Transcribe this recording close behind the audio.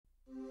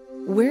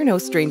We're no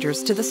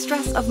strangers to the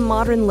stress of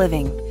modern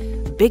living.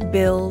 Big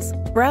bills,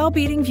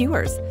 browbeating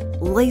viewers,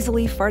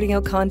 lazily farting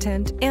out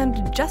content,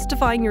 and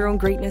justifying your own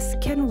greatness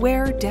can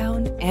wear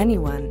down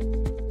anyone.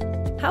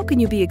 How can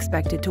you be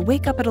expected to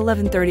wake up at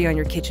 11:30 on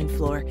your kitchen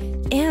floor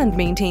and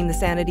maintain the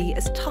sanity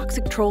as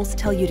toxic trolls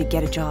tell you to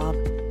get a job?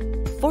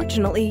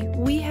 Fortunately,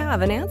 we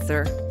have an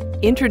answer.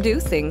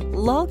 Introducing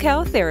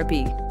Lolcow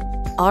Therapy.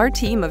 Our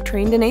team of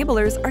trained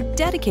enablers are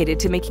dedicated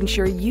to making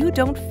sure you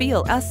don't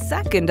feel a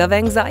second of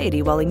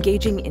anxiety while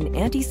engaging in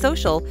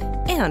antisocial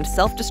and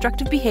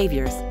self-destructive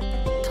behaviors.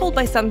 Told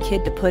by some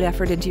kid to put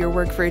effort into your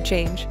work for a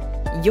change?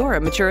 You're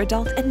a mature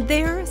adult and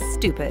they're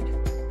stupid.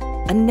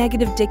 A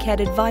negative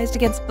dickhead advised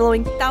against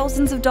blowing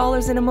thousands of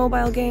dollars in a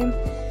mobile game?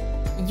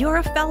 You're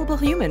a fallible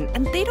human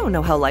and they don't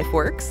know how life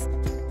works.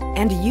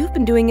 And you've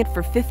been doing it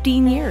for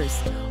 15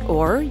 years.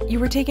 Or you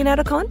were taken out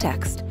of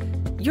context.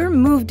 Your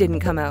move didn't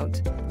come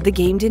out. The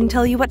game didn't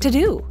tell you what to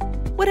do.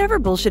 Whatever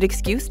bullshit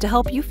excuse to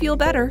help you feel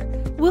better,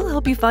 we'll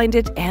help you find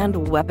it and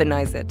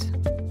weaponize it.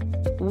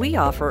 We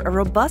offer a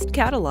robust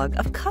catalog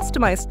of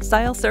customized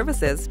style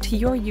services to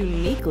your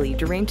uniquely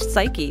deranged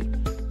psyche.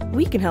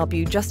 We can help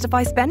you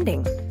justify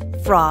spending,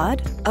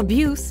 fraud,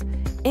 abuse,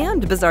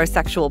 and bizarre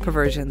sexual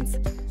perversions.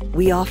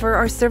 We offer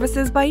our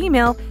services by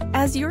email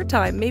as your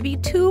time may be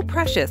too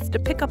precious to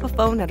pick up a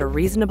phone at a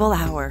reasonable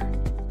hour.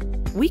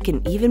 We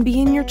can even be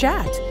in your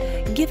chat,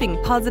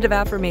 giving positive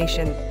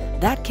affirmation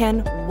that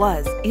Ken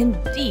was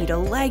indeed a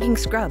lagging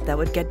scrub that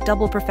would get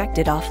double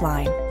perfected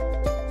offline.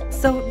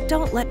 So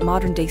don't let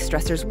modern-day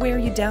stressors wear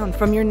you down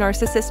from your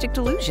narcissistic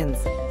delusions.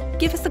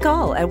 Give us a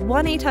call at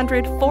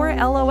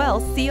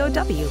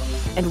 1-800-4LOL-COW,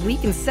 and we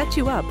can set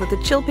you up with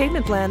a chill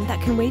payment plan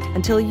that can wait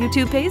until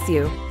YouTube pays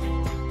you.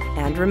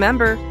 And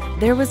remember,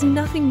 there was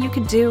nothing you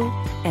could do,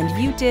 and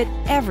you did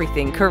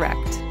everything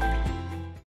correct.